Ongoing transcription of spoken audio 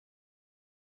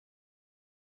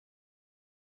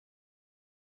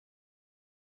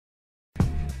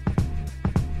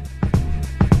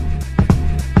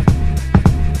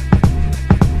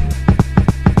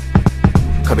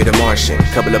Martian.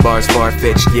 Couple of bars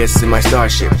far-fetched, yes, in my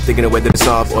starship. Thinking of whether to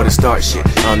solve or to start shit.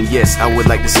 Yes, I would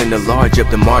like to send a large up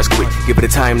to Mars quick. Give it a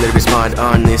time, let it respond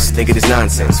honest. Think it is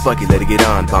nonsense, fuck it, let it get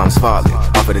on. Bombs falling,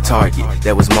 off of the target,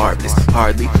 that was marvelous.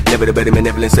 Hardly, never the better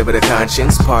benevolence of the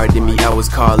conscience. Pardon me, I was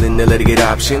calling to let it get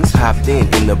options. Hopped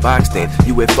in the box then,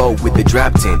 UFO with the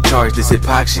drop 10. Charged this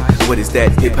epoxy, what is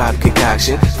that hip-hop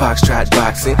concoction? Foxtrot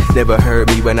boxing, never heard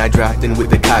me when I dropped in with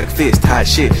the cock fist. Hot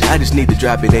shit, I just need to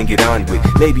drop it and get on with.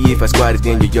 Maybe if I squatted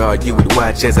in your yard, you would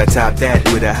watch as I top that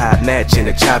with a hot match and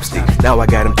a chopstick. Now I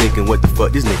got him thinking, what the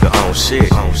fuck, this nigga on shit.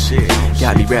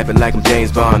 Got me rapping like I'm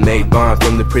James Bond, made bond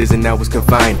from the prison I was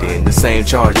confined in. The same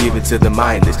charge given to the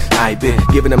mindless. I been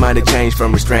giving a mind a change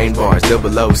from restrained bars.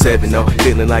 0070,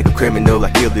 feeling like a criminal.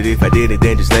 I killed it if I did it,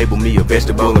 then just label me a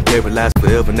vegetable and paralyzed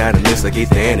forever. Not unless I get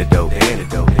the antidote.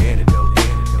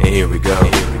 And here we go.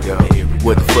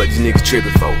 What the fuck these niggas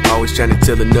tripping for? Always trying to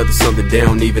tell another something they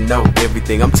don't even know.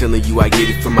 Everything I'm telling you, I get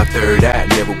it from my third eye.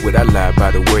 Never would I lie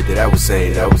by the word that I was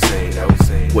saying.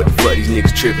 What the fuck these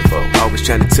niggas tripping for? Always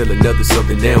trying to tell another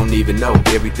something they don't even know.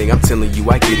 Everything I'm telling you,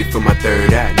 I get it from my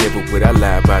third eye. Never would I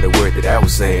lie by the word that I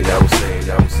was saying.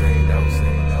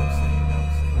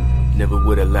 Never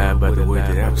would I lie by the word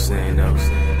that I was saying.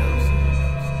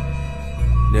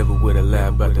 Never would I lie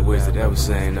about the words that I was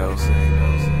saying.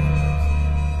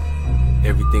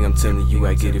 Everything I'm telling you,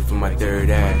 I get it from my third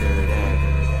eye.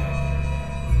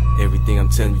 Everything I'm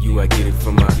telling you, I get it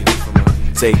from my...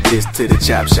 Take this to the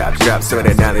chop shop. Drop some of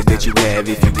that knowledge that you have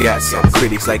if you got some.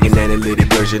 Critics like an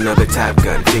analytic version of the Top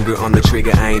Gun. Finger on the trigger,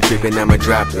 I ain't tripping, I'ma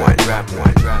drop one.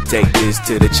 Take this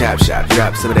to the chop shop.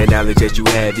 Drop some of that knowledge that you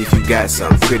have if you got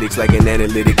some. Critics like an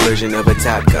analytic version of a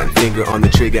Top Gun. Finger on the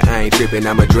trigger, I ain't tripping,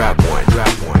 I'ma drop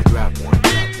one.